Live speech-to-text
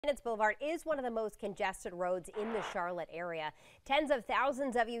Independence Boulevard is one of the most congested roads in the Charlotte area. Tens of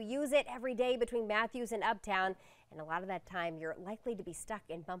thousands of you use it every day between Matthews and Uptown, and a lot of that time you're likely to be stuck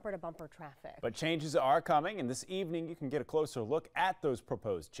in bumper-to-bumper traffic. But changes are coming, and this evening you can get a closer look at those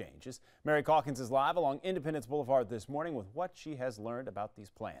proposed changes. Mary Calkins is live along Independence Boulevard this morning with what she has learned about these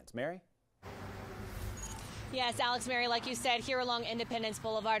plans. Mary? Yes, Alex, Mary, like you said, here along Independence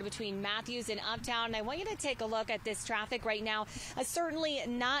Boulevard between Matthews and Uptown. And I want you to take a look at this traffic right now. Certainly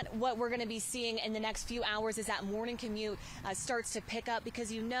not what we're going to be seeing in the next few hours as that morning commute starts to pick up,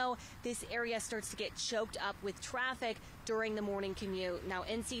 because you know this area starts to get choked up with traffic during the morning commute. Now,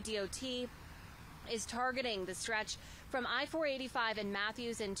 NCDOT is targeting the stretch from I-485 in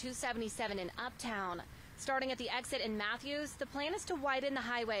Matthews and 277 in Uptown. Starting at the exit in Matthews, the plan is to widen the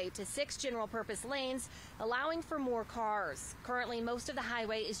highway to 6 general-purpose lanes, allowing for more cars. Currently, most of the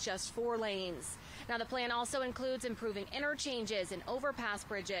highway is just 4 lanes. Now, the plan also includes improving interchanges and overpass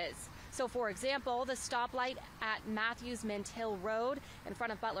bridges. So, for example, the stoplight at Matthews Mint Hill Road in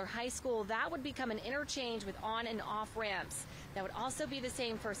front of Butler High School, that would become an interchange with on and off ramps. That would also be the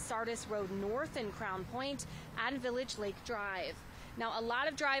same for Sardis Road North in Crown Point and Village Lake Drive. Now, a lot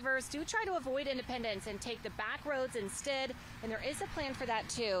of drivers do try to avoid Independence and take the back roads instead, and there is a plan for that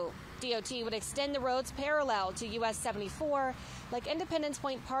too. DOT would extend the roads parallel to US 74, like Independence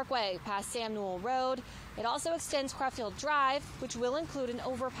Point Parkway past Samuel Road. It also extends Creffield Drive, which will include an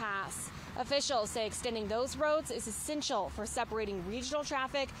overpass. Officials say extending those roads is essential for separating regional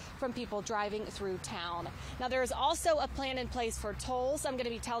traffic from people driving through town. Now, there is also a plan in place for tolls. I'm going to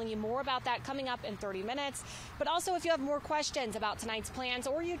be telling you more about that coming up in 30 minutes. But also, if you have more questions about tonight's plans,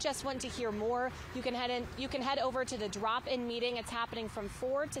 or you just want to hear more, you can head over to the drop-in meeting. It's happening from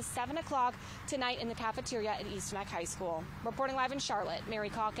 4 to 7 o'clock tonight in the cafeteria at East Neck High School. Reporting live in Charlotte, Mary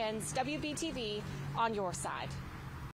Calkins, WBTV, on your side.